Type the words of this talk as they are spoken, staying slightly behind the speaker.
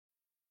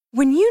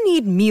When you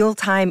need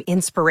mealtime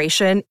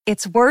inspiration,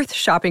 it's worth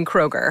shopping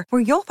Kroger,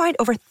 where you'll find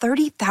over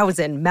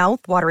 30,000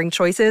 mouth-watering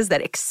choices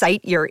that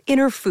excite your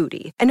inner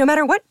foodie. And no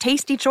matter what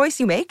tasty choice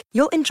you make,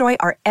 you'll enjoy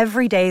our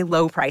everyday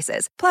low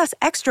prices, plus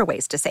extra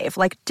ways to save,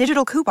 like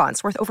digital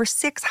coupons worth over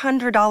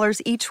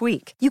 $600 each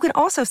week. You can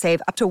also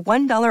save up to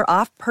 $1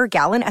 off per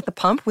gallon at the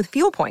pump with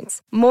fuel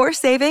points. More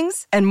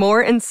savings and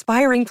more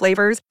inspiring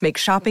flavors make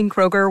shopping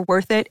Kroger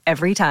worth it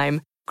every time.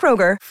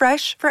 Kroger,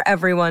 fresh for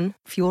everyone.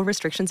 Fuel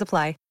restrictions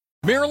apply.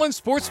 Maryland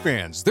sports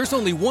fans, there's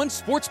only one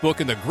sports book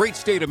in the great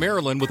state of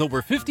Maryland with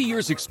over 50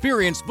 years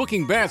experience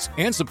booking bets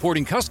and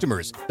supporting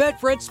customers.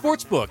 Betfred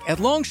Sportsbook at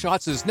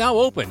Longshots is now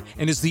open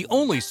and is the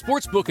only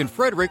sportsbook in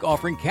Frederick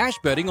offering cash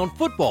betting on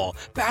football,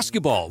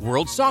 basketball,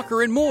 world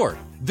soccer, and more.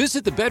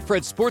 Visit the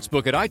Betfred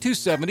Sportsbook at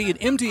I-270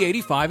 and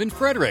MD-85 in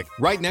Frederick,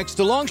 right next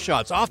to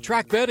Longshots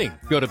off-track betting.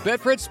 Go to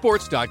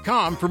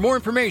betfredsports.com for more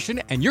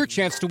information and your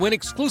chance to win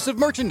exclusive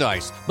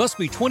merchandise. Must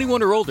be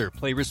 21 or older.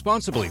 Play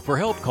responsibly. For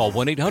help, call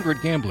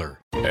 1-800-GAMBLER.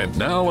 And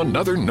now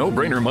another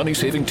no-brainer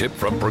money-saving tip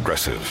from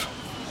Progressive.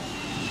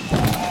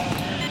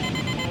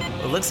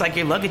 It looks like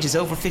your luggage is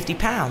over 50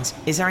 pounds.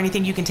 Is there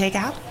anything you can take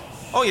out?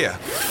 Oh, yeah.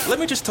 Let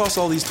me just toss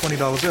all these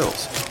 $20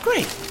 bills.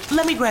 Great.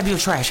 Let me grab you a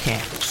trash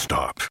can.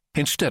 Stop.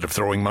 Instead of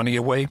throwing money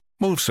away,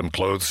 move some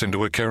clothes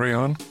into a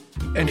carry-on.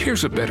 And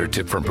here's a better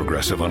tip from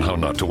Progressive on how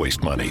not to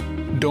waste money.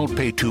 Don't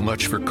pay too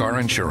much for car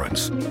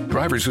insurance.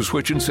 Drivers who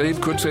switch and save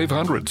could save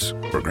hundreds.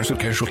 Progressive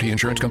Casualty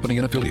Insurance Company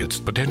and Affiliates.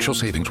 Potential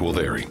savings will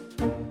vary.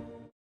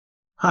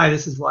 Hi,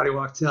 this is Waddy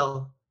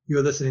Wachtel.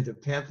 You're listening to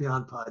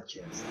Pantheon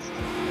Podcasts.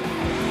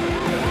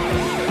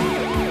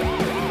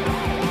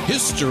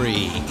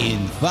 History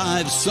in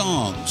 5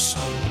 Songs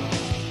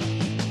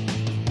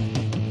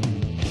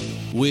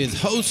with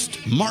host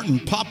Martin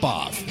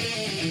Popoff.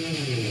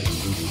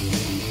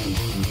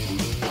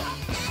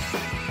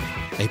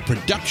 A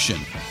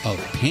production of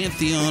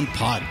Pantheon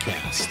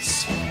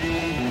Podcasts.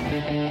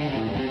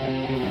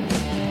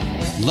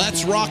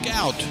 Let's rock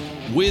out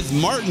with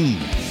Martin.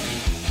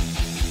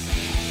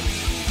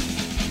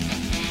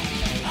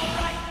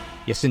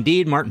 Yes,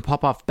 indeed. Martin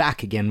Popoff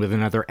back again with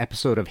another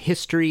episode of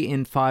History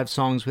in 5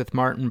 Songs with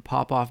Martin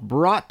Popoff,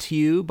 brought to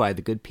you by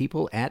the good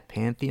people at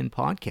Pantheon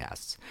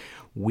Podcasts.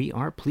 We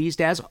are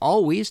pleased, as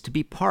always, to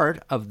be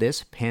part of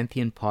this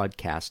Pantheon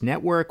Podcast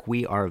Network.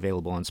 We are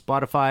available on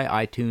Spotify,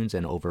 iTunes,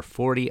 and over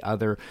 40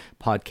 other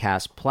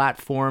podcast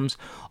platforms.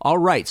 All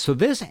right, so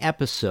this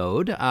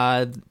episode,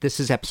 this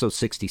is episode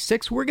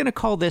 66. We're going to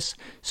call this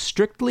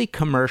Strictly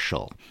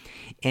Commercial.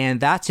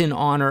 And that's in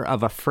honor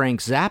of a Frank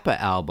Zappa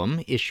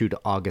album issued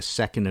August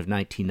 2nd of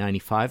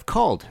 1995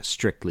 called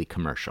Strictly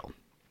Commercial.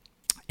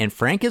 And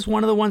Frank is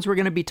one of the ones we're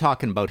going to be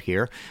talking about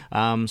here,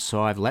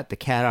 so I've let the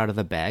cat out of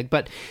the bag.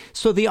 But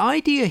so the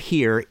idea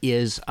here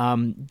is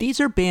these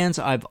are bands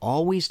I've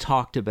always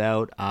talked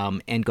about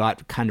and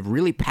got kind of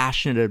really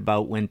passionate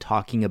about when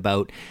talking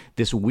about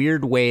this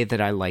weird way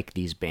that I like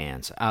these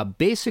bands.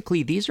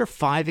 Basically, these are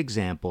 5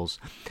 examples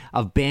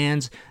of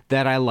bands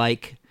that I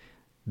like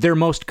their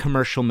most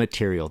commercial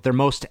material, their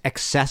most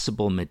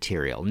accessible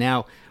material.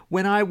 Now,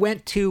 when I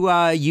went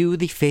to you,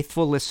 the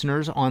faithful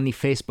listeners, on the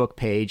Facebook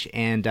page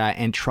and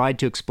tried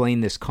to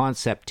explain this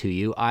concept to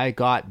you, I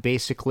got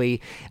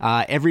basically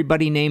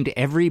everybody named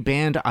every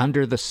band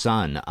under the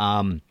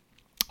sun.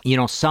 You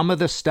know, some of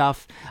the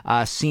stuff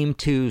seemed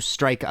to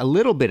strike a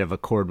little bit of a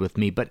chord with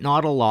me, but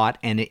not a lot.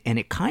 And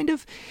it kind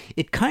of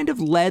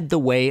led the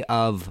way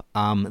of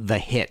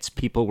the hits.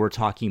 People were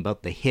talking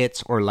about the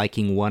hits or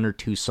liking 1 or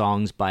 2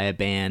 songs by a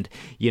band.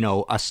 You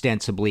know,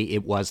 ostensibly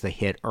it was the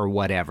hit or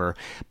whatever.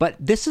 But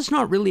this is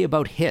not really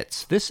about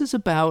hits. This is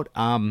about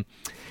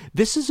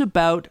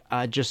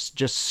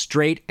just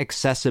straight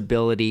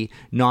accessibility,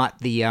 not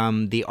the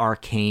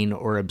arcane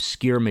or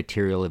obscure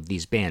material of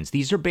these bands.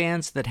 These are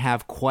bands that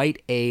have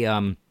quite a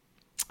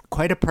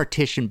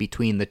partition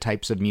between the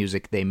types of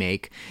music they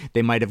make.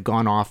 They might have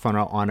gone off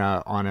on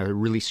a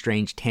really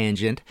strange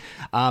tangent,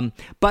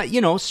 but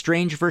you know,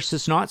 strange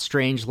versus not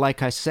strange.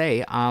 Like I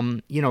say,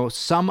 you know,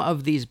 some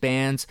of these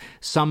bands,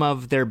 some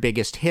of their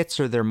biggest hits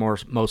or their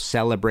most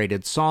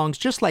celebrated songs,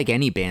 just like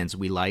any bands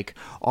we like,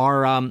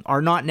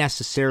 are not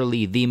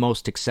necessarily the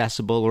most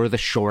accessible or the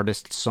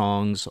shortest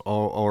songs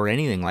or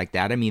anything like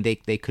that. I mean,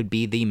 they could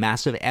be the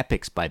massive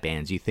epics by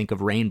bands. You think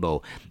of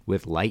Rainbow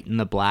with Light in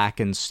the Black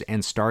and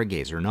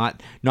Stargazer.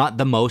 Not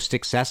the most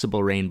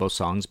accessible Rainbow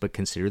songs, but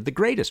considered the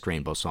greatest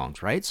Rainbow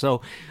songs, right?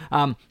 So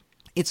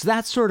it's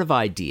that sort of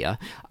idea.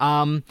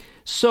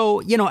 So,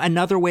 you know,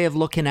 another way of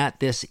looking at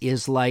this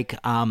is like,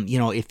 you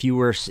know, if you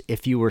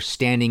were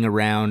standing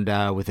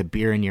around with a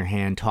beer in your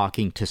hand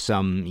talking to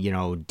some, you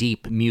know,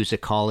 deep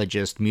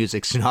musicologist,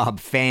 music snob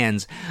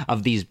fans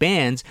of these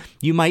bands,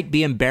 you might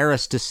be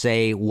embarrassed to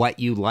say what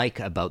you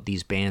like about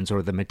these bands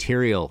or the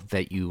material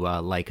that you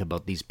like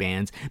about these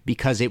bands,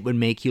 because it would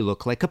make you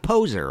look like a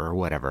poser or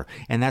whatever.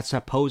 And that's a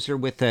poser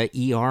with a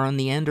ER on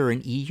the end or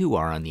an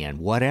EUR on the end,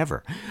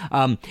 whatever.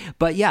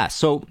 But yeah,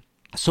 so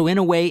So in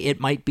a way, it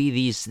might be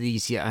these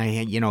you're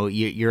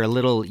a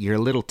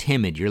little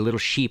timid, you're a little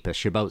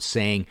sheepish about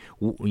saying,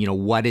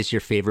 what is your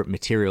favorite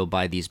material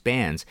by these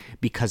bands,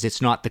 because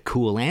it's not the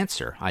cool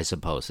answer, I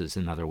suppose, is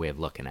another way of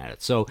looking at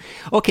it. So,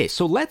 okay,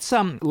 so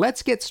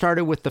let's get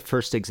started with the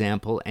first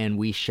example, and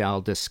we shall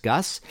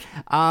discuss.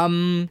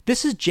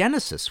 This is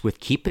Genesis with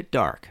 "Keep It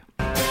Dark."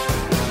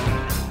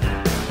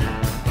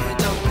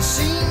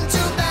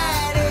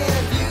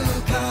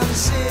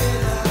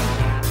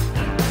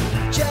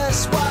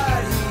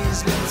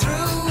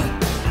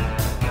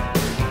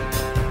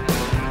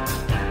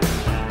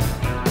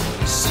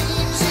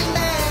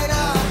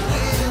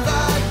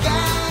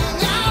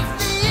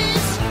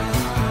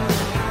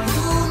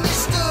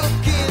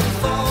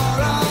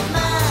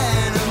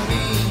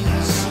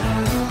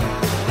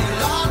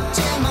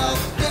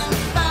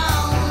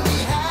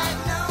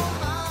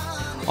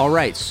 All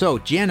right, so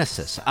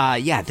Genesis,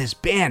 this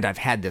band I've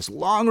had this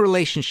long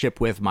relationship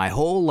with my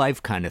whole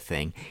life kind of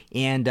thing,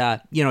 and,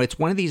 it's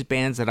one of these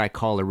bands that I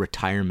call a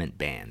retirement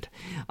band,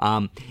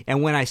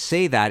 and when I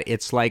say that,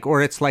 it's like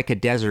a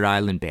desert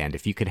island band.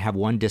 If you could have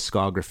one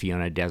discography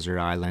on a desert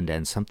island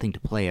and something to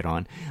play it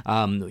on,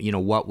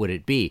 what would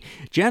it be?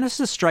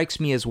 Genesis strikes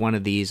me as one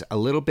of these, a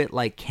little bit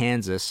like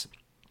Kansas,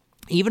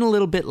 even a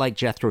little bit like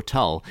Jethro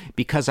Tull,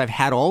 because I've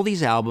had all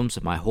these albums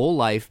my whole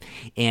life,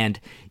 and,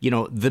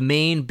 the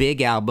main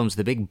big albums,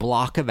 the big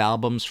block of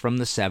albums from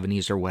the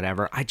 70s or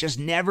whatever, I just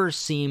never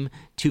seem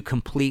to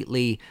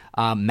completely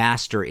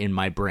master in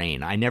my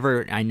brain. I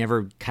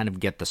never kind of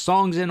get the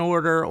songs in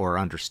order or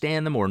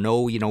understand them or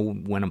know,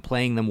 when I'm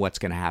playing them, what's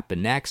going to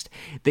happen next.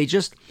 They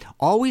just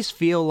always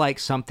feel like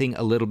something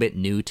a little bit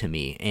new to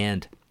me,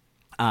 and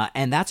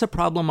that's a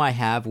problem I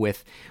have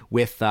with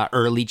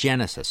early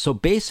Genesis. So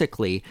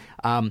basically,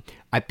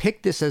 I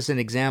picked this as an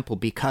example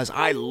because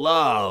I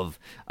love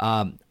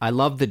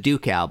the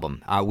Duke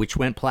album, which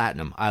went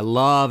platinum. I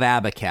love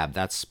Abacab.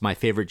 That's my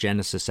favorite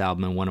Genesis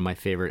album and one of my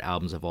favorite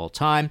albums of all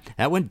time.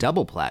 That went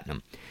double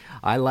platinum.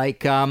 I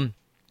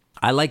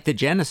like the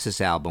Genesis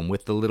album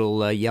with the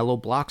little yellow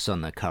blocks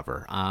on the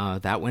cover.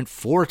 That went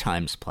 4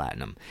 times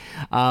platinum.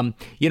 I'm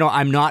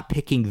not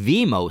picking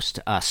the most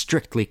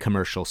strictly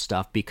commercial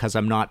stuff because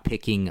I'm not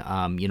picking,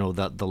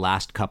 the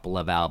last couple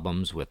of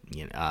albums with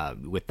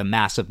the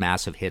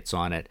massive hits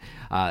on it,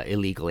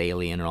 Illegal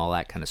Alien and all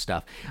that kind of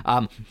stuff.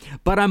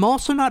 But I'm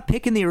also not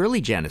picking the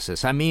early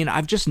Genesis. I mean,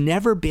 I've just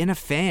never been a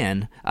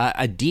fan,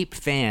 a deep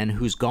fan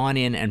who's gone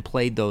in and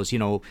played those,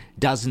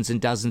 dozens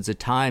and dozens of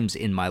times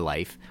in my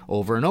life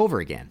over and over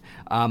again.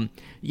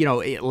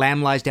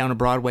 Lamb Lies Down on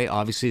Broadway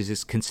obviously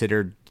is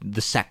considered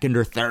the second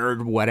or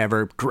third,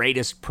 whatever,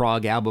 greatest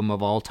prog album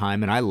of all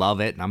time, and I love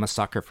it, and I'm a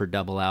sucker for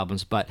double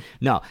albums. But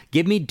no,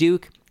 give me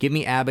Duke, give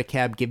me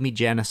Abacab, give me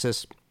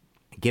Genesis.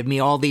 Give me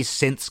all these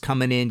synths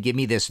coming in. Give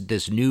me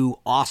this new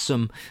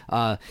awesome,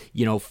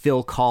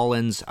 Phil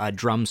Collins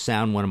drum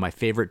sound, one of my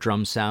favorite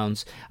drum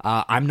sounds.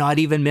 I'm not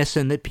even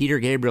missing that Peter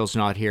Gabriel's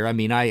not here. I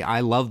mean, I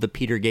love the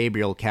Peter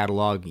Gabriel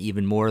catalog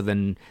even more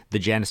than the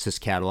Genesis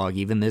catalog,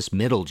 even this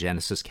middle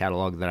Genesis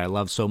catalog that I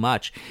love so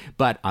much.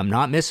 But I'm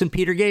not missing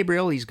Peter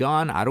Gabriel. He's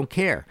gone. I don't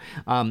care.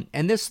 And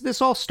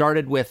this all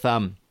started with...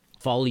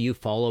 Follow You,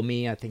 Follow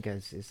Me, I think,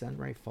 is that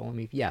right? Follow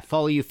Me? Yeah,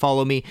 Follow You,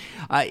 Follow Me.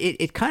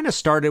 It kind of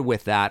started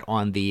with that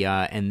on the,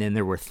 and then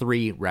there were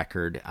 3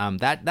 record.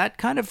 That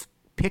kind of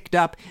picked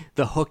up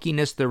the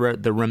hookiness, the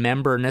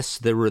rememberness,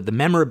 the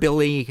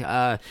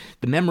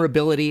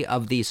memorability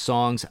of these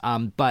songs.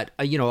 But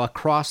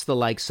across the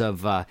likes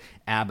of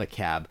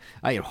Abacab,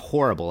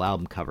 horrible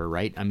album cover,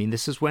 right? I mean,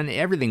 this is when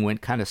everything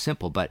went kind of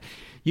simple, but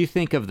you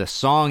think of the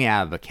song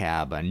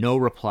Abacab, No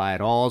Reply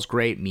at All is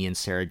great. Me and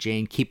Sarah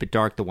Jane, Keep It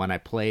Dark, the one I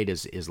played,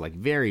 is like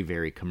very,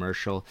 very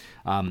commercial.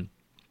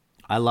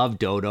 I love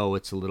Dodo.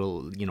 It's a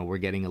little, we're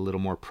getting a little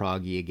more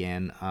proggy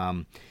again.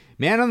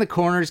 Man on the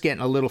Corner is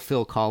getting a little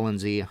Phil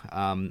Collins-y.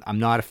 I'm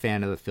not a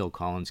fan of the Phil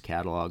Collins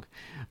catalog,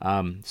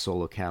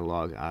 solo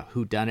catalog,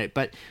 Whodunit,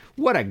 but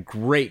what a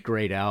great,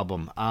 great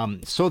album.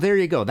 So there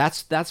you go.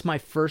 That's my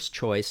first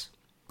choice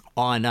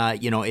on,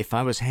 if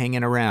I was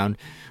hanging around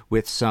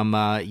with some,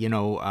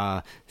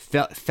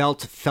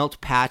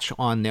 felt patch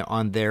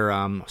on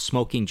their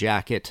smoking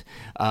jacket,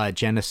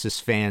 Genesis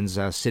fans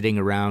sitting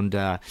around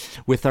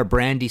with our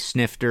brandy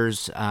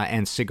snifters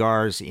and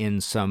cigars in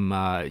some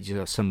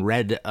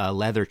red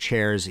leather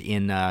chairs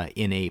in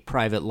a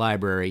private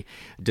library,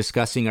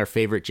 discussing our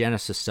favorite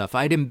Genesis stuff.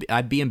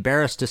 I'd be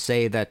embarrassed to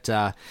say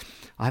that.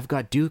 I've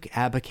got Duke,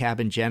 Abacab,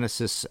 and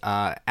Genesis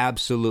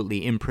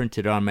absolutely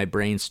imprinted on my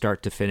brain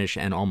start to finish,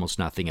 and almost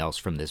nothing else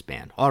from this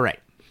band. All right.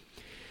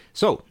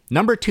 So,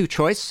 number 2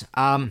 choice.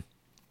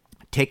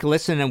 Take a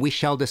listen and we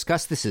shall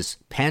discuss. This is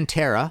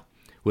Pantera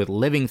with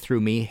Living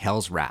Through Me,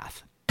 Hell's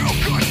Wrath. You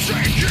could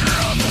take it.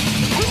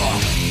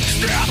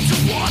 Step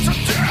towards a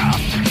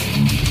death.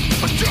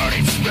 A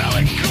dirty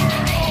smelling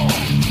girl.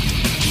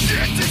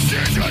 Shit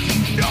decision.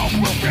 No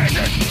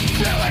revision.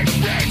 Filling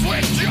things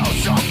with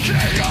juice of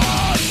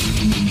chaos.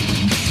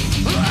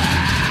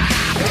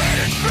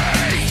 Hidden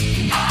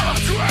face,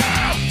 olive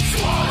drab,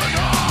 swollen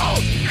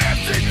hole,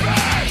 empty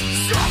bed,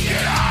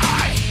 sunken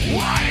eye.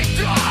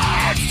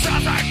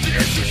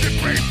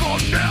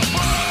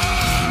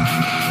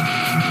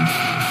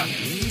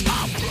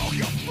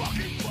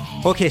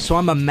 Okay, so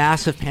I'm a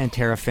massive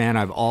Pantera fan.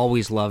 I've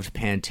always loved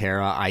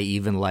Pantera. I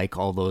even like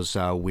all those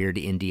weird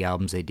indie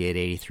albums they did,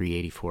 83,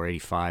 84,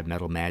 85,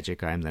 Metal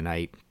Magic, I Am the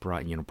Night,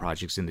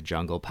 Projects in the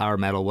Jungle, Power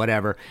Metal,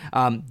 whatever.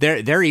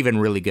 They're even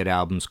really good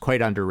albums,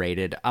 quite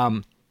underrated.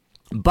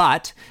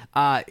 But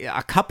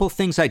a couple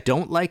things I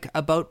don't like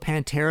about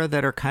Pantera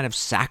that are kind of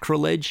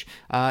sacrilege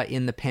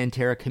in the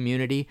Pantera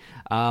community.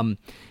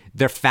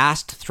 Their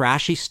fast,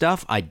 thrashy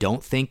stuff I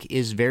don't think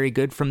is very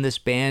good from this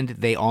band.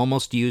 They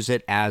almost use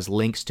it as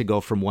links to go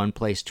from one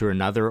place to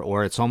another,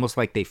 or it's almost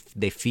like they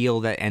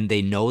feel that, and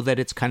they know that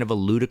it's kind of a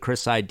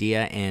ludicrous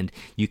idea and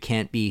you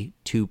can't be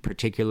too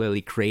particularly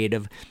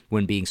creative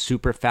when being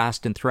super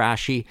fast and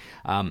thrashy.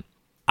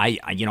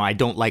 I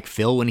don't like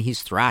Phil when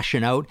he's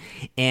thrashing out,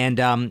 and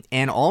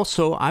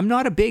also I'm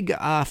not a big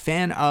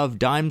fan of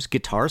Dime's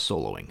guitar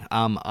soloing.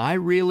 I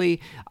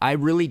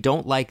really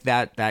don't like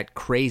that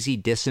crazy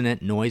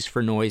dissonant noise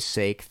for noise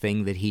sake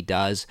thing that he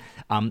does.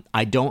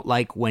 I don't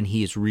like when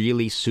he's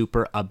really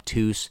super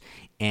obtuse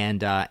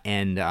and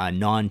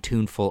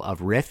non-tuneful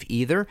of riff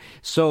either.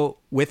 So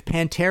with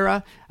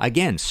Pantera,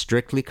 again,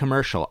 strictly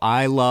commercial.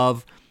 I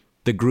love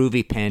the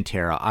groovy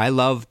Pantera. I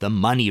love the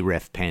money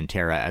riff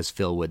Pantera, as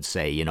Phil would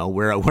say.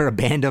 We're a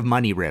band of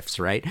money riffs,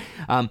 right?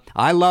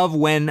 I love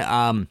when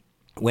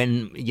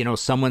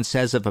someone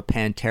says of a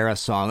Pantera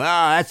song,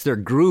 that's their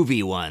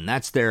groovy one,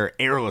 that's their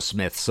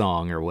Aerosmith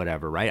song or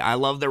whatever, right? I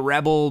love the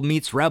Rebel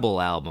Meets Rebel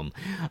album.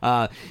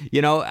 So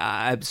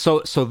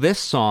this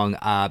song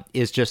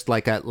is just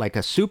like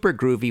a super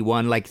groovy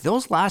one. Like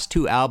those last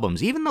two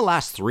albums, even the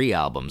last three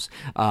albums,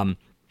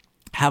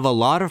 have a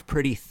lot of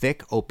pretty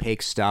thick,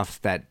 opaque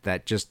stuff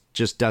that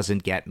just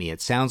doesn't get me.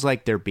 It sounds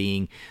like they're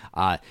being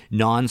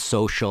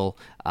non-social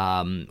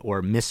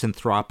or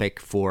misanthropic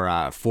for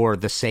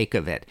the sake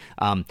of it.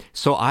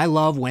 So I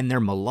love when they're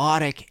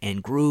melodic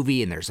and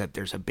groovy, and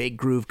there's a big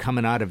groove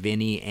coming out of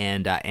Vinny,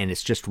 and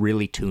it's just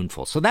really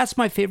tuneful. So that's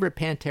my favorite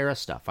Pantera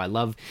stuff. I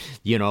love,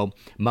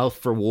 Mouth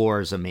for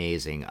War is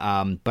amazing,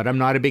 but I'm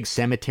not a big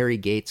Cemetery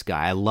Gates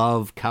guy. I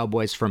love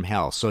Cowboys from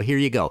Hell. So here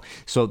you go.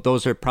 So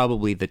those are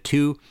probably the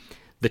two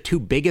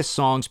biggest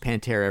songs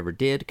Pantera ever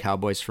did,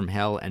 Cowboys from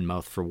Hell and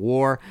Mouth for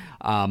War.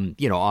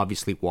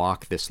 Obviously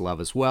Walk This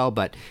Love as well,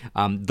 but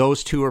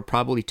those two are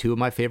probably two of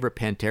my favorite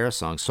Pantera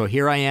songs. So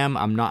here I am.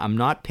 I'm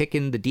not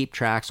picking the deep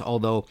tracks,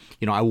 although,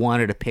 I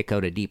wanted to pick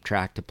out a deep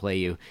track to play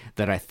you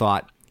that I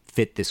thought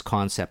fit this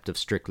concept of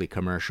strictly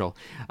commercial.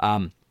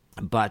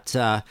 But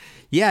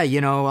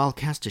I'll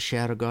cast a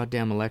shadow,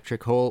 goddamn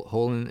electric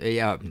hole in,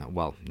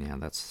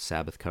 that's a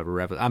Sabbath cover.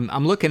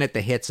 I'm looking at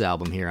the Hits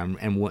album here,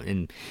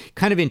 and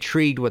kind of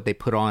intrigued what they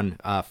put on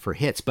for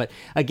hits. But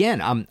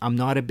again, I'm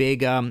not a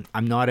big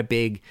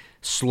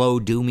slow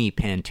doomy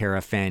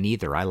Pantera fan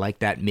either. I like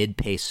that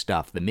mid-pace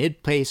stuff, the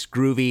mid-pace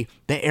groovy,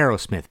 the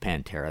Aerosmith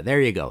Pantera.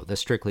 There you go, the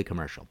strictly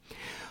commercial.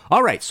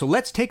 All right, so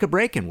let's take a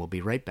break, and we'll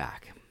be right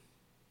back.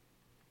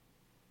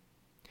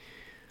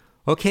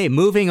 Okay,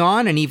 moving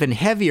on, an even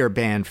heavier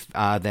band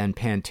than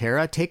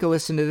Pantera. Take a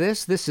listen to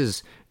this. This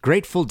is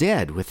Grateful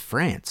Dead with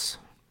France.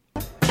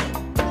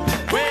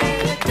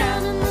 Way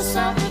down in the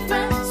south of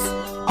France,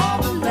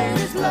 all the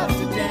ladies love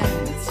to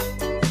dance.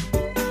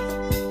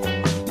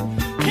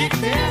 Kick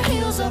their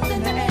heels up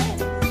in the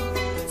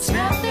air,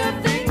 snap their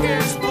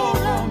fingers for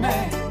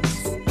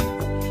romance,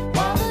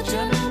 while the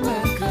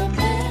gentlemen come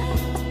in,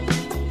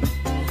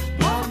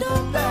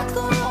 wander back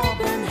on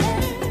open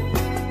hand.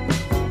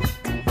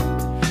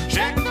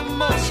 Check the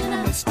motion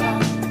and the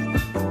style.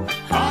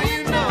 Oh,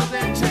 you know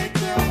they take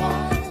their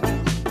while.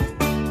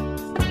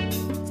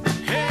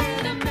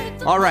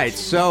 All right,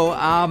 so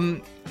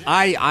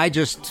I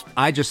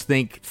just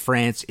think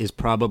France is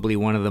probably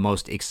one of the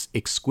most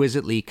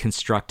exquisitely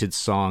constructed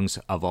songs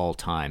of all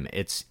time.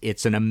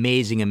 It's an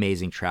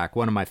amazing track,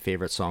 one of my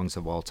favorite songs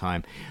of all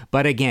time.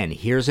 But again,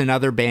 here's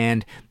another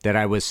band that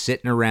I was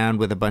sitting around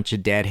with a bunch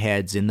of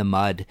deadheads in the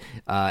mud,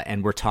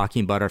 and we're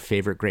talking about our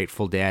favorite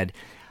Grateful Dead.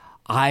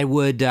 I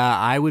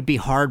would be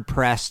hard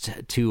pressed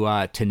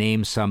to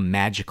name some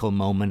magical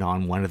moment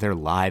on one of their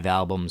live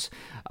albums.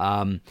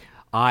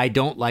 I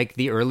don't like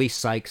the early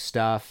Psych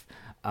stuff.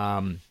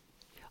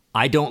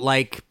 I don't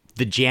like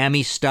the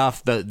jammy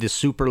stuff, the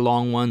super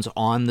long ones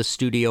on the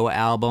studio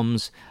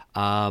albums.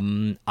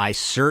 I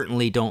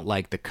certainly don't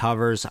like the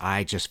covers.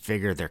 I just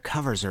figure their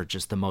covers are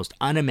just the most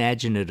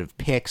unimaginative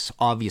picks.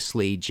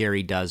 Obviously,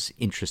 Jerry does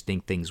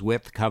interesting things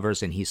with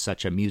covers, and he's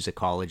such a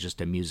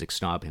musicologist, a music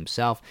snob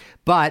himself.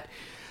 But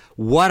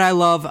what I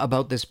love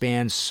about this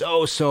band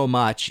so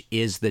much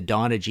is the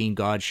Donna Jean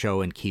God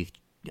Show and Keith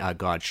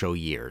God Show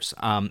years.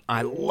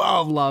 I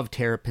love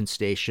Terrapin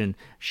Station,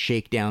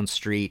 Shakedown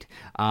Street,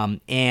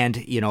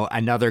 and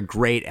another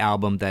great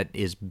album that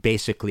is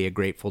basically a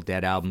Grateful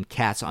Dead album,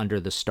 Cats Under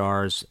the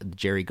Stars, the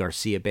Jerry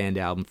Garcia Band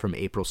album from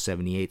April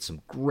 '78.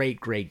 Some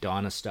great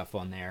Donna stuff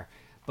on there.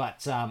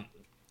 But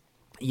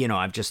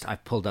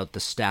I've pulled out the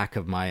stack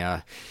of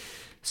my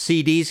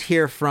CDs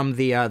here from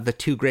the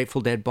two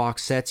Grateful Dead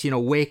box sets.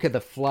 Wake of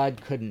the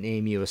Flood, couldn't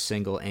name you a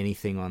single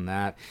anything on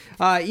that.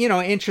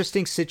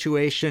 Interesting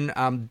situation.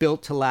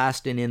 Built to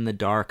Last and In the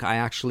Dark. I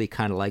actually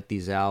kind of like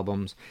these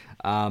albums.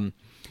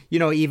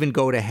 Even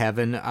Go to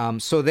Heaven.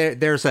 So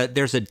there's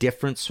a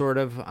different sort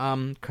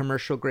of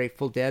commercial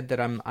Grateful Dead that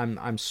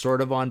I'm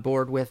sort of on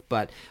board with,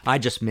 but I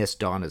just miss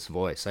Donna's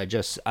voice. I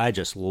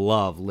just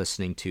love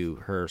listening to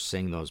her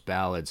sing those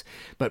ballads.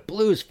 But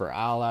Blues for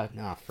Allah,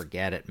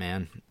 forget it,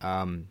 man.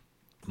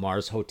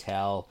 Mars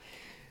Hotel,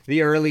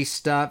 the early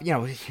stuff.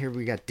 Here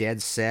we got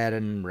Dead Set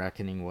and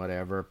Reckoning,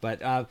 whatever.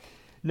 But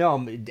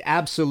no,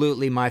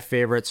 absolutely my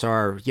favorites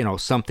are,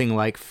 something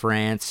like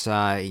France.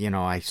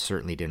 I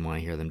certainly didn't want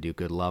to hear them do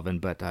Good Lovin',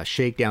 but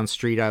Shakedown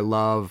Street I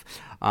love.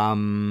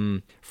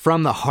 From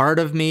the Heart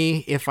of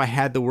Me, If I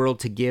Had the World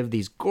to Give,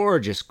 these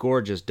gorgeous,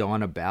 gorgeous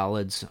Donna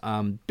ballads.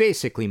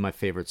 Basically my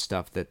favorite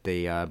stuff that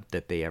they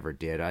ever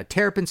did.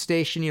 Terrapin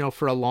Station,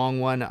 for a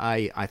long one,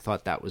 I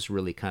thought that was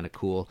really kind of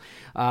cool.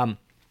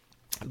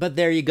 But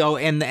there you go.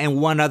 And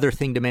one other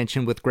thing to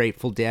mention with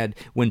Grateful Dead,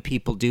 when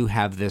people do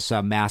have this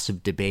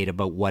massive debate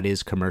about what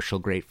is commercial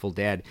Grateful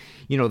Dead,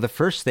 the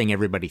first thing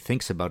everybody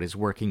thinks about is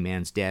Working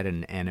Man's Dead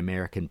and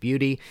American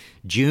Beauty,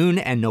 June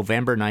and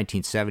November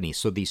 1970.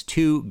 So these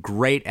two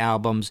great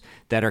albums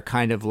that are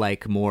kind of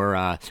like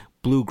more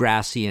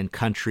bluegrassy and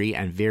country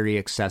and very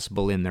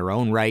accessible in their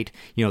own right.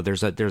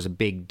 There's a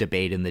big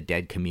debate in the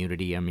Dead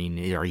community. I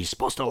mean, are you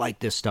supposed to like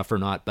this stuff or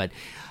not? But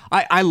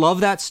I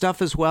love that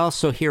stuff as well.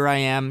 So here I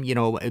am,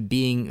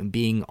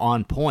 being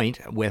on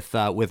point with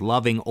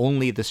loving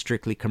only the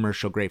strictly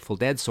commercial Grateful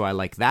Dead. So I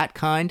like that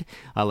kind.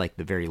 I like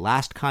the very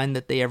last kind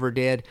that they ever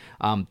did.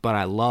 But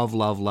I love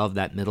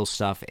that middle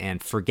stuff,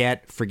 and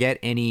forget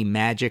any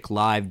magic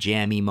live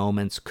jammy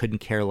moments. Couldn't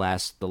care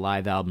less. The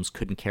live albums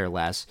couldn't care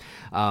less.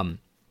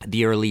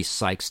 The early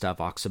psych stuff,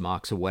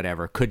 Oxymox or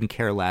whatever, couldn't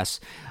care less.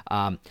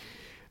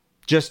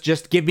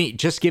 Just give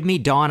me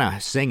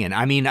Donna singing.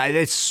 I mean,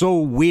 it's so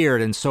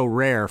weird and so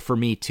rare for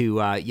me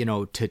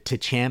to to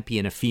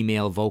champion a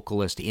female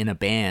vocalist in a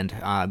band.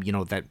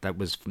 That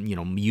was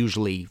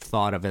usually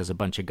thought of as a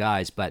bunch of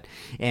guys, but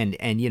and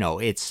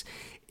it's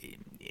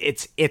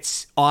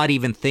odd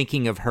even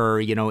thinking of her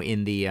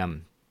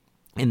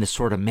in the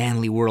sort of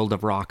manly world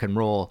of rock and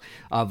roll,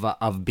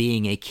 of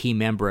being a key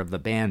member of the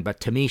band.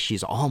 But to me,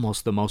 she's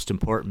almost the most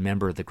important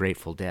member of the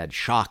Grateful Dead.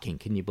 Shocking.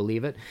 Can you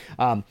believe it?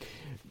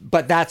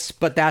 But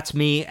that's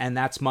me, and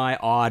that's my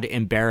odd,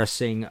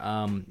 embarrassing,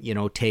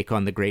 take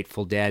on the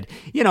Grateful Dead.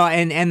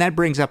 And that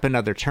brings up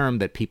another term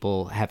that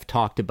people have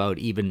talked about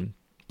even,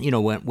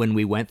 when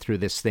we went through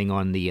this thing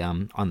on the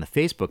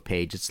Facebook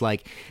page. It's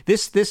like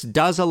this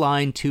does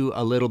align to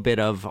a little bit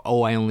of,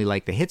 I only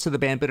like the hits of the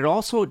band, but it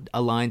also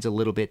aligns a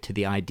little bit to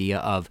the idea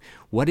of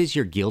what is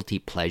your guilty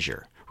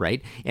pleasure,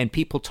 right? And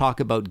people talk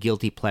about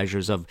guilty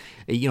pleasures of,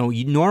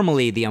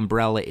 normally the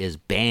umbrella is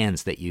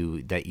bands that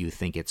you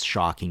think it's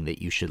shocking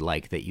that you should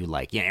like, that you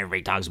like.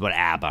 Everybody talks about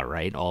ABBA,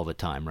 right? All the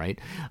time, right?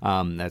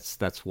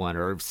 That's one.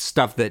 Or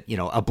stuff that,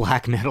 a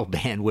black metal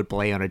band would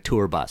play on a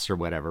tour bus or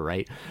whatever,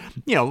 right?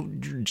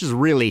 Just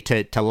really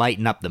to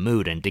lighten up the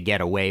mood and to get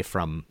away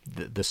from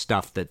the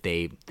stuff that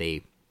they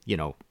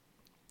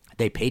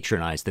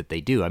patronize that they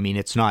do. I mean,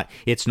 it's not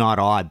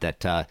odd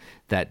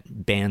that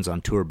bands on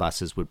tour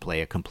buses would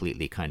play a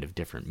completely kind of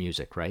different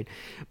music, right?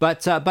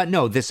 But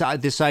no, this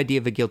idea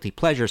of a guilty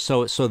pleasure.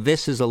 So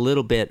this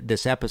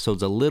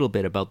episode's a little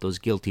bit about those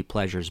guilty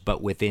pleasures,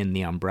 but within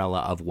the umbrella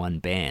of one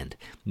band.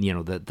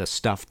 The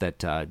stuff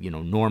that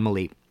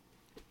normally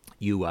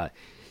you what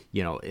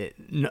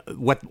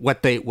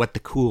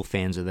the cool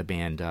fans of the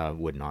band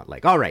would not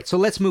like. All right, so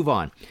let's move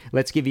on.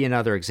 Let's give you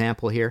another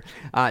example here.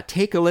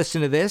 Take a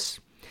listen to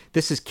this.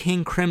 This is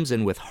King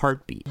Crimson with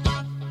Heartbeat.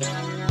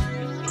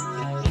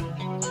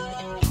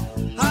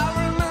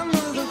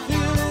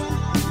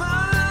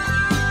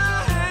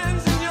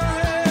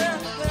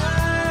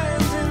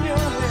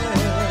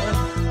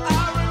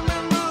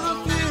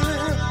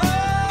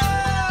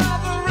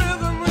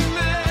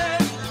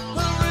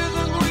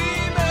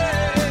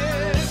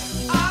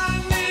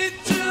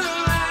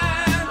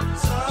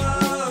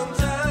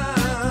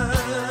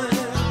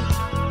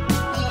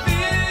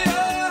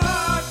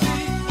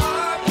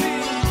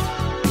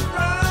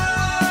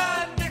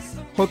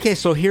 Okay,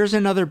 so here's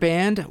another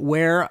band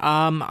where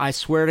I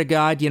swear to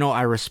God,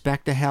 I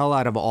respect the hell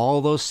out of all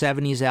those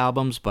 70s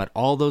albums, but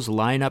all those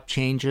lineup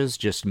changes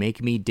just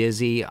make me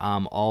dizzy.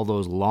 All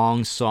those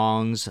long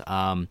songs,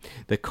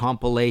 the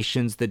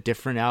compilations, the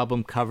different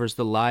album covers,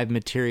 the live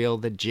material,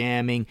 the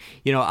jamming.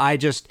 I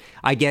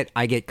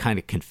get kind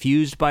of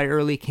confused by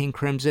early King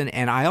Crimson,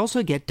 and I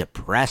also get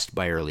depressed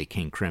by early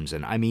King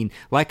Crimson. I mean,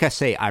 like I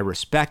say, I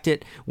respect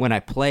it. When I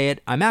play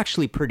it, I'm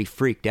actually pretty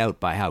freaked out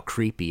by how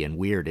creepy and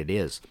weird it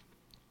is.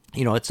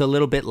 It's a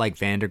little bit like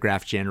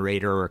Vandergraaf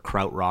Generator or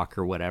Krautrock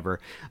or whatever.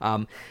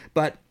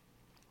 But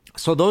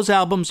so those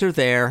albums are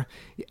there,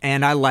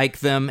 and I like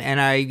them, and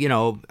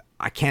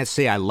I can't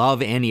say I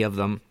love any of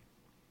them,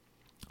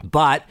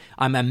 but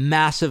I'm a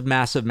massive,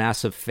 massive,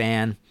 massive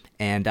fan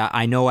And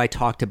I know I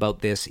talked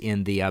about this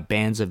in the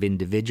Bands of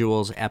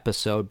Individuals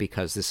episode,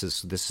 because this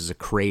is a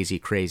crazy,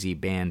 crazy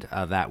band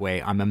that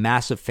way. I'm a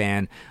massive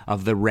fan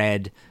of the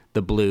red,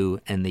 the blue,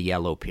 and the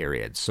yellow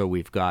period. So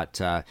we've got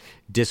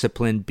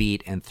Disciplined,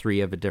 Beat, and Three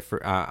of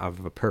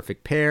a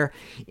Perfect Pair.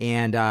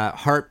 And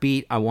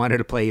Heartbeat, I wanted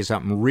to play you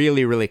something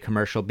really, really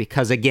commercial,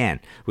 because again,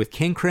 with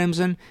King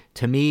Crimson,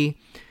 to me,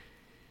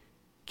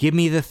 give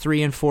me the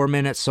 3 and 4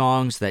 minute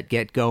songs that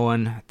get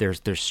going. They're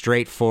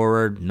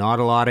straightforward, not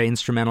a lot of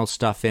instrumental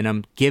stuff in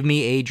them. Give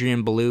me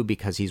Adrian Belew,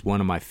 because he's one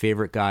of my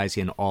favorite guys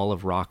in all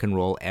of rock and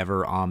roll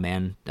ever.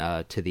 Amen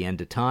to the end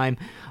of time.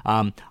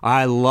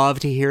 I love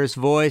to hear his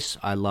voice.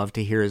 I love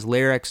to hear his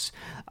lyrics.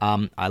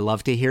 I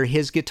love to hear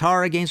his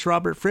guitar against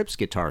Robert Fripp's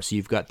guitar. So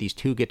you've got these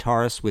two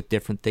guitarists with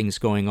different things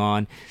going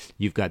on.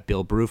 You've got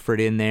Bill Bruford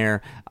in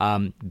there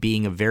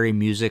being a very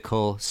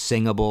musical,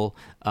 singable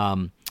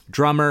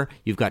drummer.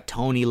 You've got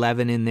Tony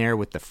Levin in there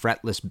with the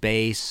fretless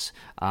bass,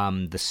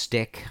 the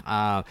stick,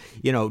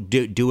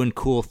 doing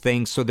cool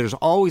things. So there's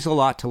always a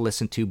lot to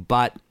listen to,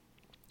 but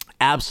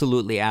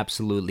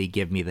absolutely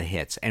give me the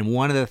hits. And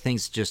one of the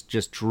things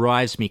just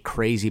drives me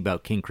crazy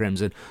about King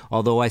Crimson,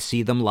 although I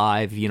see them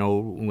live,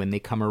 when they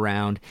come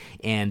around,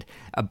 and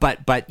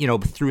but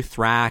through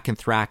Thrack and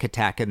Thrack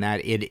Attack and that,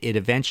 it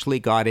eventually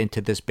got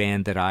into this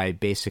band that I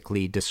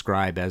basically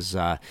describe as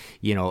a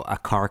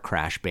car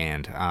crash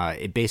band.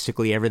 It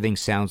basically, everything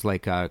sounds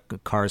like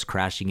cars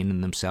crashing into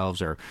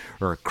themselves or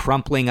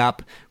crumpling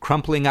up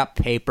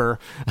paper.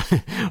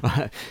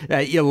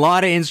 A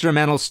lot of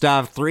instrumental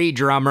stuff, 3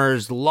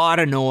 drummers, a lot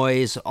of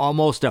noise,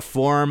 almost a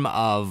form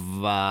of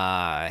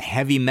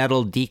heavy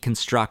metal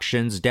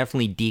deconstructions,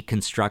 definitely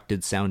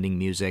deconstructed sounding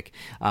music,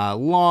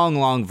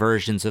 long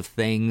versions of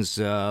things,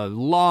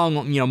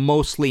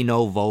 mostly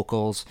no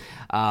vocals,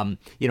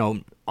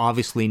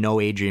 obviously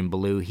no Adrian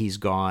Belew, he's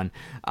gone.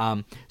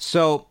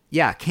 So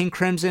yeah, King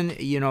Crimson,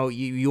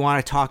 you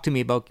want to talk to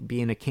me about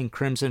being a King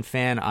Crimson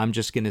fan, I'm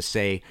just going to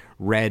say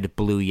red,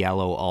 blue,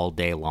 yellow all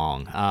day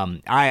long.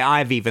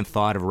 I've even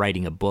thought of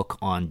writing a book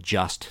on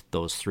just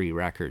those 3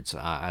 records.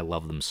 I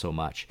love them so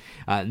much.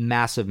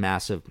 Massive.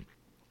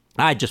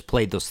 I just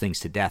played those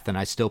things to death, and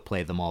I still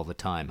play them all the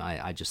time.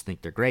 I just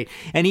think they're great.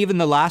 And even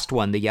the last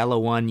one, the yellow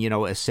one,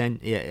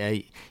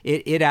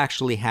 it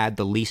actually had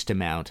the least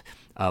amount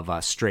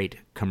of straight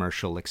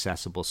commercial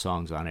accessible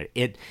songs on it.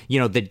 The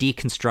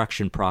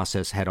deconstruction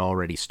process had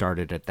already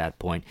started at that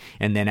point,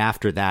 and then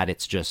after that,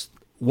 it's just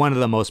one of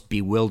the most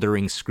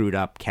bewildering, screwed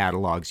up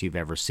catalogs you've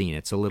ever seen.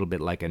 It's a little bit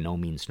like a No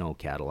Means No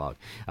catalog,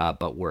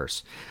 but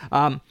worse.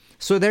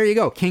 So there you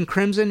go. King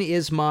Crimson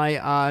is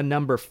my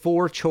number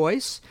 4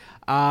 choice.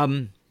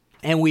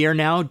 And we are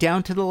now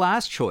down to the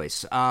last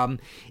choice.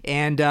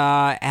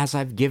 As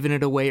I've given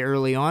it away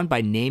early on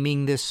by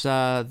naming this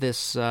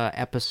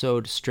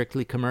episode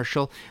strictly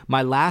commercial,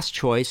 my last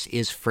choice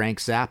is Frank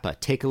Zappa.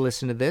 Take a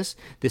listen to this.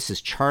 This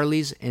is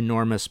Charlie's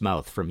Enormous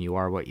Mouth from You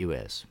Are What You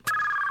Is.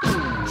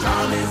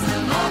 Charlie's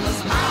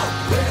enormous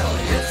mouth, well,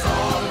 it's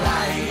all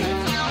right.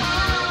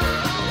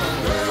 The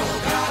girl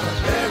got a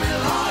very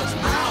large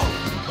mouth,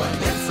 but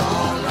it's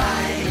all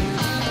right.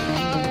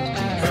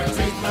 Her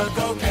teeth look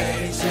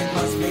okay, she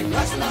must be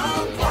brushing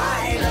on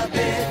quite a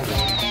bit,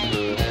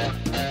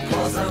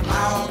 'cause her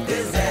mouth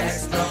is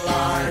extra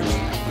large,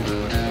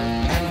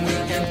 and we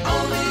can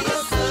only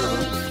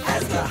assume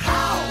as to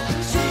how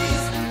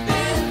she's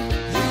been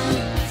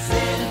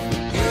using it.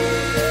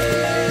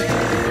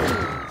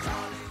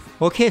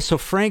 Okay, so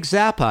Frank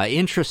Zappa,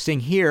 interesting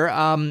here.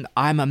 I'm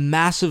a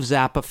massive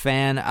Zappa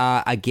fan.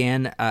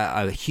 Again,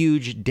 a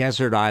huge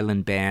desert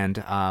island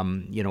band.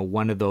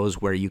 One of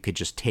those where you could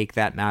just take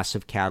that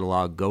massive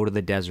catalog, go to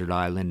the desert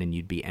island, and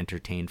you'd be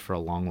entertained for a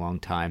long, long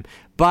time.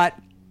 But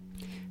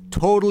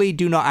totally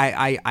do not.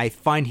 I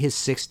find his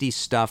 60s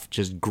stuff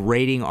just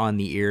grating on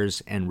the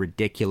ears and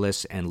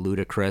ridiculous and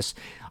ludicrous.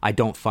 I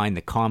don't find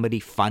the comedy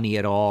funny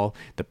at all.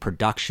 The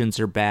productions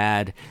are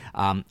bad.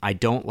 I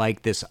don't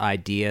like this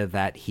idea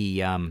that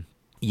he's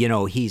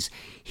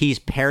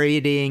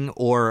parodying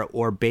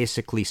or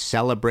basically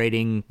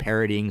parodying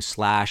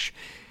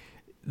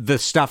 / the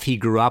stuff he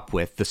grew up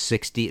with,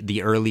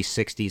 the early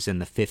 60s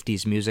and the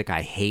 50s music.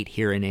 I hate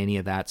hearing any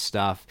of that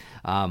stuff.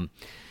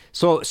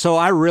 So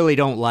I really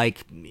don't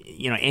like,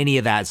 any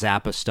of that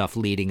Zappa stuff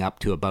leading up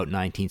to about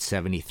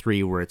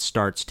 1973, where it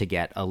starts to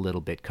get a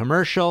little bit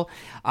commercial.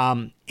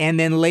 And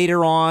then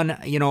later on,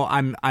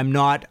 I'm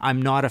not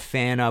a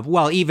fan of,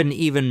 well,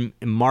 even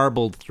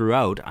marbled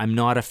throughout, I'm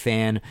not a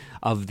fan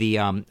of the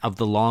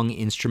long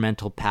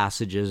instrumental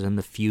passages and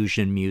the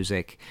fusion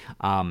music.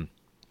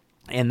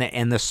 And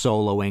the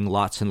soloing,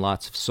 lots and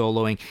lots of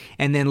soloing,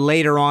 and then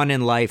later on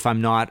in life,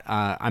 I'm not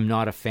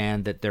a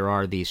fan that there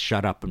are these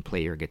 "Shut Up and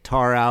Play Your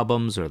Guitar"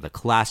 albums or the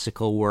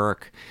classical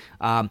work.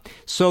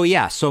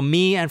 So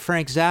me and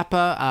Frank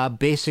Zappa,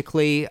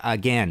 basically,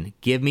 again,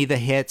 give me the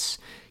hits,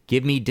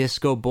 give me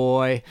Disco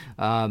Boy,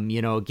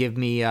 give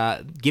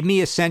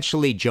me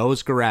essentially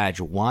Joe's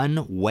Garage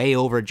 1, way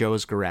over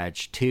Joe's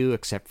Garage 2,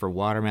 except for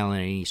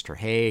Watermelon and Easter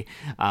Hay.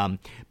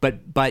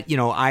 But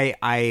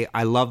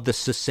I love the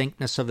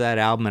succinctness of that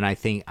album, and I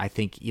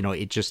think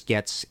it just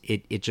gets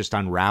it just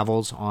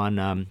unravels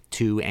on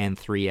 2 and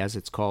 3, as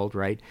it's called,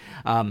 right?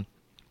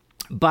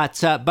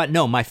 But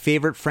no, my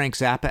favorite Frank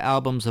Zappa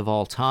albums of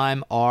all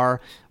time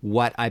are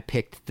what I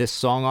picked this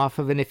song off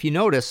of. And if you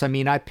notice, I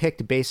mean, I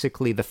picked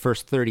basically the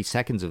first 30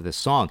 seconds of this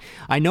song.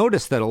 I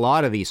noticed that a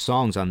lot of these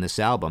songs on this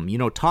album,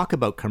 talk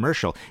about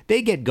commercial,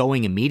 they get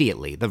going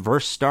immediately. The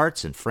verse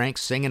starts and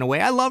Frank's singing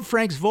away. I love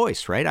Frank's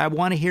voice, right? I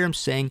want to hear him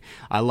sing.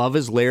 I love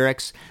his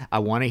lyrics. I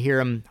want to hear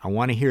him. I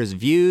want to hear his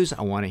views.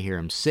 I want to hear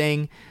him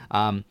sing.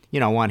 I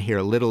want to hear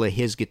a little of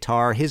his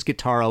guitar. His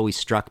guitar always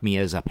struck me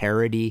as a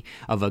parody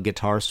of a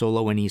guitar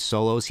solo when he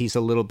solos. He's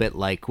a little bit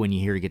like when you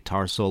hear a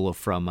guitar solo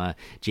from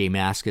Jay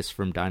Mascis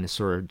from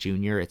Dinosaur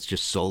Jr. It's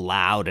just so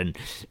loud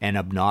and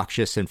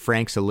obnoxious, and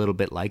Frank's a little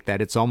bit like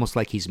that. It's almost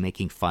like he's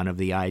making fun of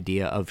the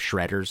idea of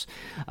shredders.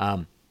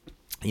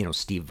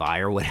 Steve Vai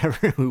or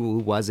whatever, who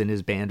was in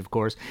his band, of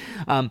course.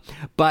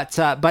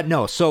 But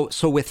no,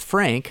 so with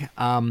Frank,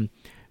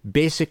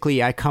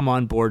 basically, I come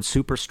on board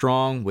super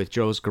strong with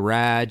Joe's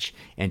Garage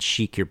and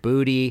Chic Your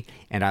Booty,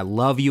 and I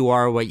love You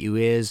Are What You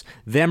Is.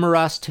 Them or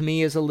Us, to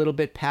me, is a little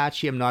bit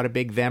patchy. I'm not a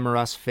big Them or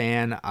Us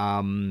fan.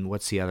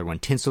 What's the other one?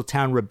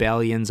 Tinseltown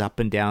Rebellion's up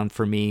and down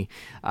for me.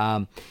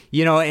 And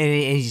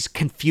he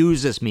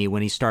confuses me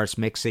when he starts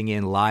mixing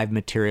in live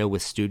material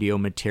with studio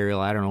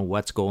material. I don't know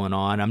what's going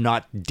on. I'm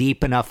not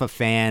deep enough a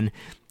fan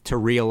to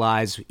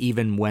realize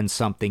even when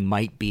something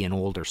might be an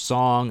older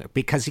song,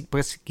 because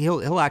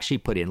he'll actually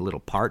put in little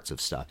parts of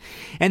stuff.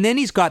 And then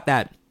he's got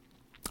that,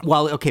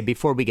 well, okay,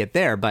 before we get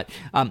there, but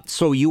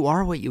So You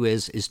Are What You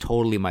is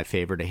totally my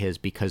favorite of his,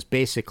 because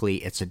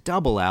basically it's a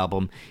double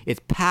album. It's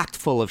packed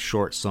full of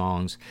short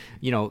songs.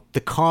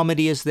 The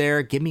comedy is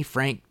there. Give me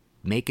Frank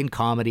making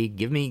comedy,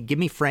 give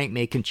me Frank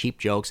making cheap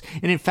jokes.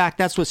 And in fact,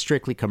 that's what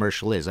Strictly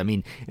Commercial is. I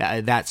mean,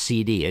 that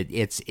CD,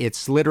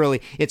 it's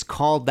literally, it's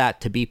called that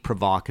to be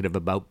provocative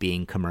about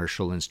being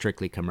commercial and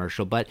strictly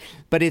commercial, but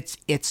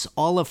it's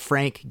all of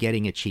Frank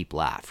getting a cheap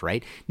laugh,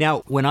 right?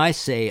 Now, when I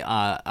say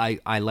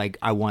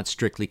I want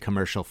Strictly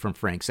Commercial from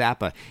Frank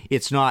Zappa,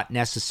 it's not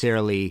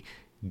necessarily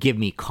give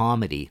me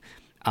comedy.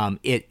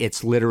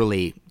 It's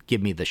literally give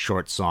me the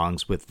short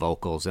songs with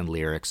vocals and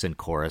lyrics and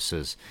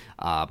choruses,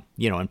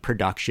 and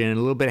production, and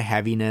a little bit of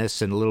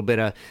heaviness, and a little bit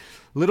of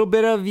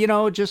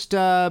just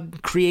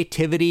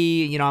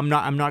creativity. I'm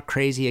not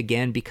crazy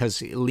again,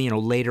 because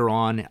later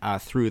on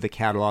through the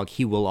catalog,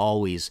 he will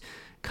always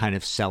kind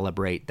of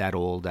celebrate that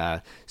old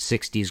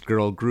 60s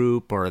girl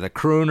group, or the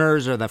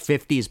crooners, or the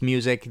 50s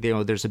music.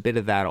 There's a bit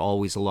of that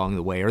always along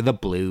the way, or the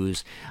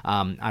blues.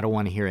 I don't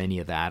want to hear any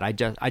of that. I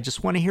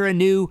just want to hear a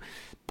new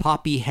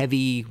poppy,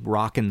 heavy,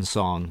 rockin'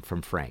 song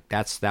from Frank.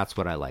 That's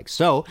what I like.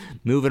 So,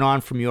 moving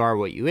on from You Are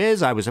What You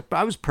Is, I was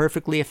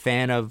perfectly a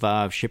fan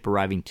of Ship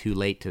Arriving Too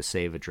Late to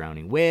Save a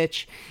Drowning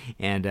Witch,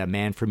 and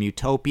Man from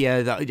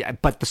Utopia,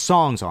 but the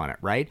songs on it,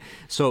 right?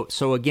 So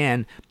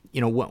again,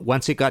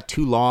 once it got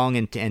too long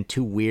and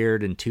too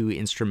weird and too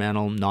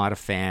instrumental, not a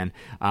fan.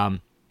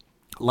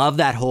 Love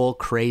that whole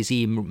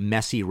crazy,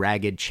 messy,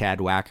 ragged Chad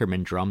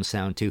Wackerman drum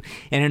sound too.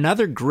 And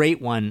another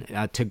great one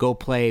to go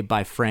play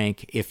by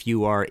Frank, if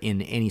you are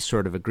in any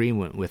sort of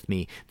agreement with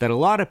me, that a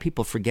lot of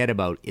people forget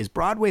about, is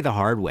Broadway the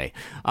Hard Way.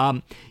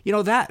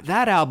 That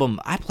album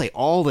I play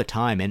all the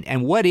time,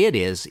 and what it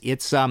is,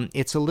 it's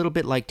a little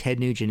bit like Ted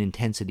Nugent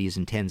Intensities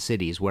in 10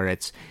 Cities, where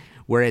it's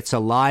a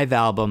live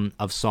album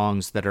of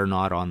songs that are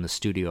not on the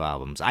studio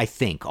albums. I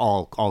think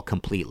all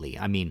completely.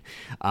 I mean,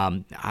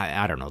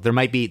 I don't know. There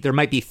might be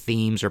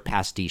themes or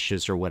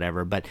pastiches or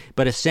whatever, but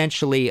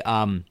essentially,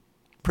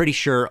 pretty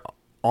sure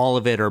all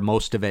of it or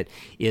most of it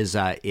is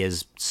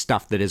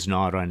stuff that is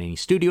not on any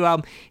studio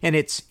album, and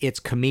it's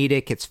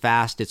comedic, it's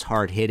fast, it's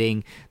hard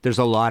hitting. There's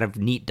a lot of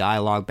neat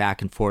dialogue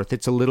back and forth.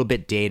 It's a little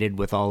bit dated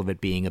with all of it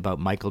being about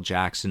Michael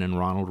Jackson and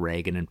Ronald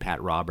Reagan and Pat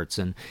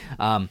Robertson,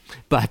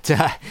 but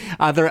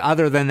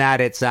other than that,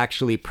 it's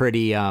actually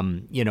pretty.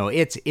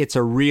 It's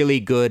a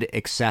really good,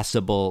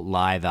 accessible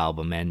live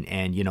album, and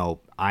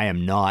I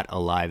am not a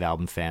live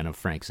album fan of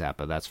Frank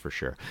Zappa, that's for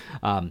sure.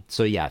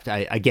 So yeah,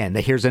 again,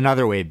 here's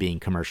another way of being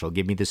commercial.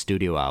 Give me the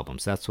studio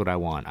albums. That's what I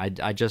want.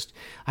 I just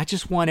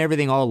want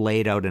everything all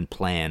laid out and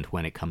planned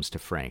when it comes to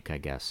Frank, I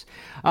guess.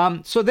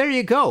 So there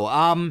you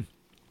go.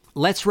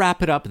 Let's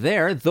wrap it up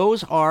there.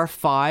 Those are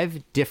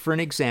 5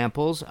 different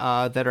examples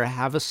that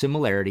have a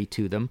similarity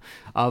to them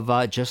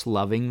of just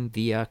loving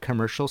the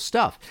commercial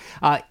stuff.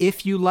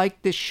 If you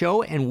like this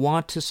show and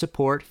want to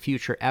support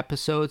future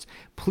episodes,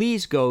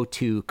 please go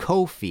to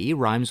Ko-fi,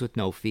 rhymes with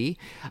no fee,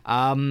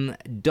 .com.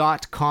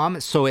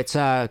 So it's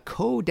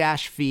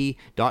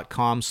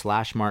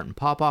ko-fi.com/Martin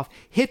Popoff.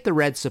 Hit the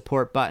red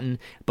support button,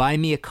 buy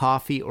me a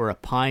coffee or a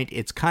pint.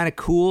 It's kind of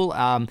cool.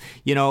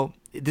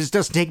 this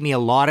doesn't take me a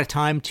lot of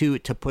time to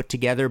put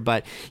together,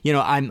 but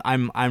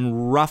I'm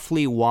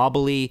roughly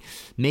wobbly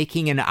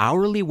making an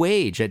hourly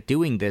wage at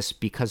doing this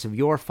because of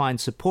your fine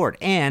support.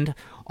 And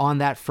on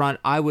that front,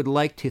 I would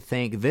like to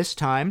thank this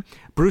time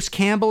Bruce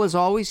Campbell, as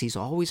always. He's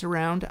always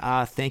around.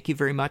 Thank you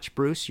very much,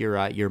 Bruce.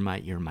 You're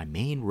my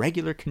main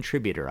regular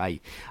contributor.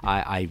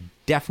 I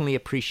definitely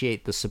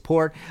appreciate the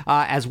support.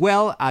 As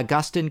well,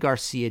 Augustin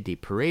Garcia de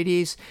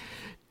Paredes,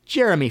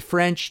 Jeremy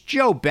French,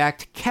 Joe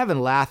Becht, Kevin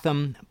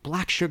Latham,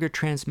 Black Sugar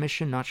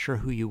Transmission, not sure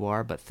who you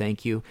are, but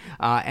thank you,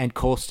 and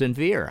Colston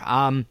Veer.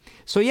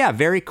 So yeah,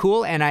 very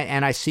cool, and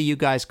I see you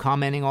guys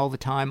commenting all the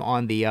time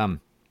on the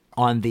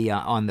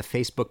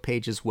Facebook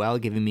page as well,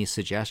 giving me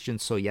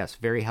suggestions. So yes,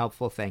 very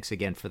helpful. Thanks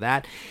again for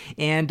that.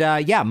 And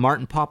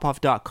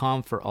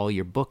martinpopoff.com for all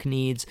your book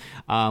needs.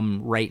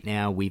 Right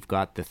now we've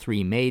got The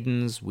Three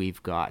Maidens.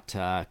 We've got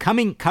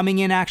coming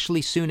in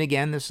actually soon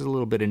again. This is a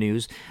little bit of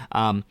news.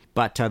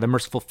 But The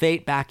Merciful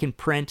Fate back in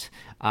print.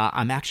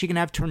 I'm actually going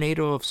to have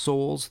Tornado of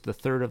Souls, the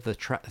third of the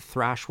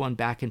Thrash one,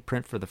 back in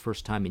print for the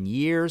first time in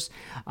years.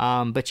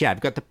 But yeah,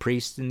 I've got The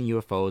Priests and the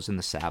UFOs and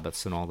the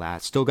Sabbaths and all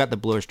that. Still got the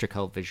Blue Oyster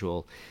Cult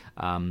visual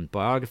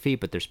biography,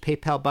 but there's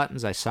PayPal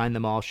buttons. I signed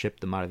them all,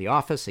 shipped them out of the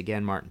office.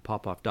 Again,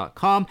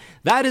 martinpopoff.com.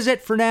 That is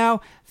it for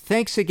now.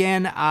 Thanks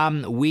again.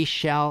 We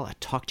shall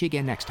talk to you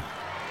again next time.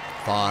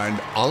 Find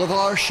all of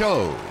our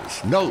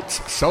shows,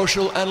 notes,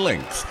 social, and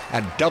links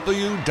at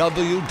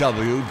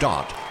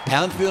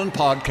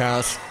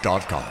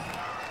www.pantheonpodcast.com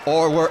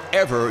or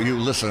wherever you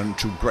listen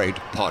to great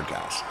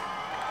podcasts.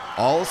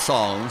 All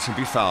songs can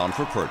be found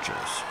for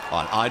purchase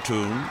on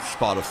iTunes,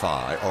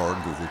 Spotify, or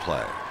Google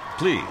Play.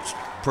 Please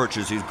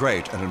purchase these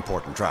great and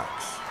important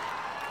tracks.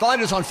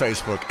 Find us on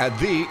Facebook at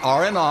the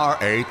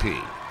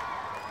RNRAP.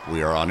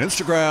 We are on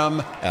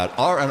Instagram at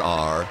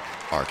RNR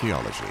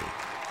Archaeology.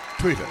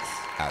 Tweet us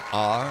at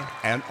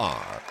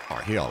RNR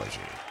Archaeology.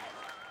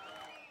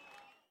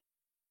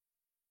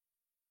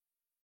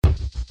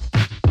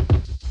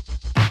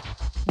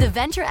 The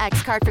Venture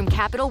X card from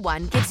Capital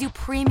One gives you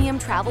premium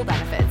travel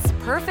benefits,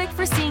 perfect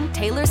for seeing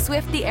Taylor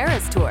Swift The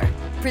Eras Tour.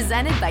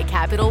 Presented by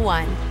Capital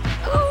One.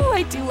 Ooh,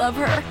 I do love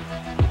her.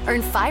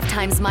 Earn 5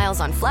 times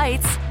miles on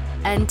flights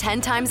and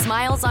 10 times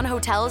miles on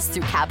hotels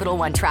through Capital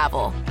One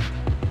Travel.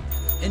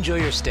 Enjoy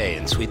your stay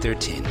in Suite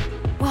 13.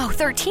 Whoa,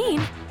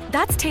 13?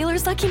 That's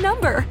Taylor's lucky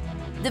number.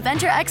 The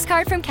Venture X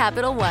card from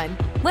Capital One.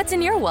 What's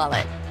in your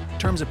wallet?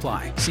 Terms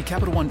apply. See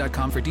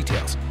CapitalOne.com for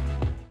details.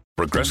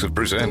 Progressive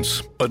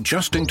presents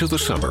Adjusting to the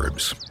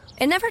Suburbs.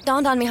 It never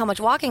dawned on me how much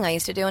walking I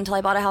used to do until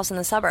I bought a house in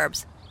the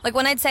suburbs. Like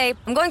when I'd say,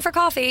 I'm going for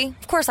coffee,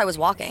 of course I was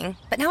walking.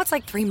 But now it's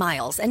like 3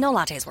 miles, and no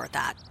latte's worth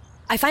that.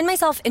 I find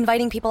myself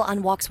inviting people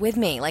on walks with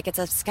me like it's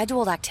a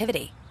scheduled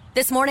activity.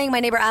 This morning, my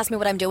neighbor asked me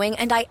what I'm doing,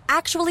 and I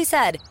actually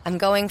said, I'm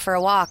going for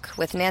a walk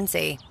with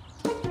Nancy.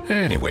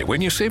 Anyway,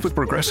 when you save with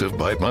Progressive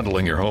by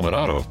bundling your home and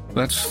auto,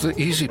 that's the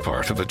easy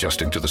part of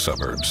adjusting to the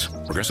suburbs.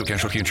 Progressive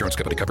Casualty Insurance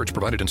Company, coverage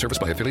provided in service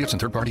by affiliates and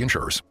third-party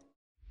insurers.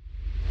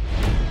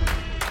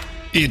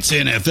 It's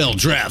NFL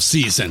draft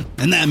season,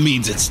 and that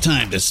means it's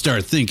time to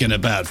start thinking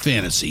about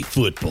fantasy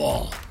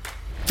football.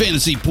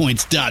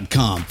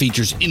 FantasyPoints.com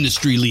features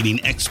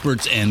industry-leading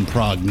experts and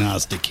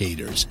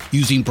prognosticators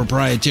using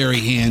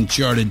proprietary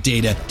hand-charted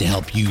data to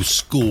help you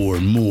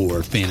score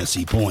more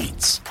fantasy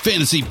points.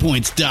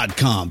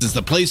 FantasyPoints.com is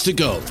the place to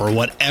go for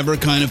whatever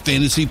kind of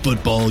fantasy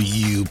football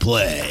you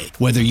play.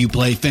 Whether you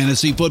play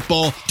fantasy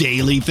football,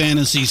 daily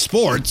fantasy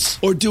sports,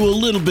 or do a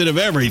little bit of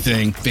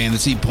everything,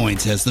 Fantasy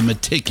Points has the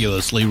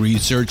meticulously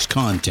researched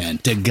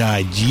content to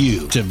guide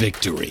you to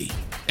victory.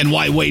 And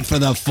why wait for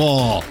the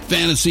fall?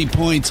 Fantasy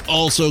Points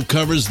also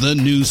covers the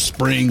new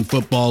spring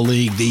football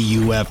league, the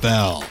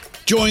UFL.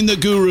 Join the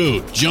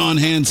guru, John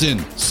Hansen,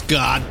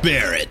 Scott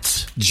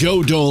Barrett,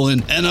 Joe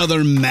Dolan, and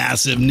other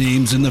massive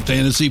names in the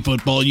fantasy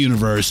football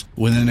universe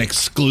with an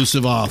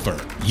exclusive offer.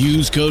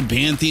 Use code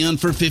Pantheon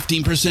for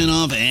 15%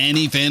 off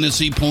any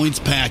Fantasy Points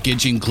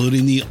package,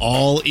 including the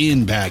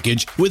all-in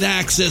package, with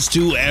access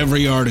to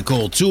every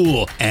article,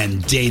 tool,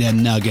 and data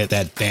nugget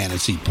that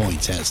Fantasy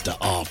Points has to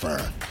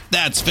offer.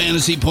 That's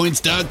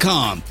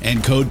FantasyPoints.com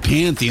and code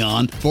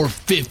Pantheon for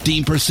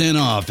 15%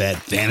 off at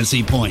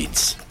Fantasy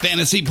Points.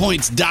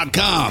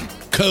 FantasyPoints.com,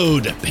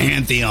 code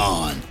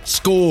Pantheon.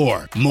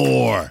 Score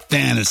more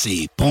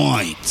fantasy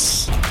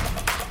points.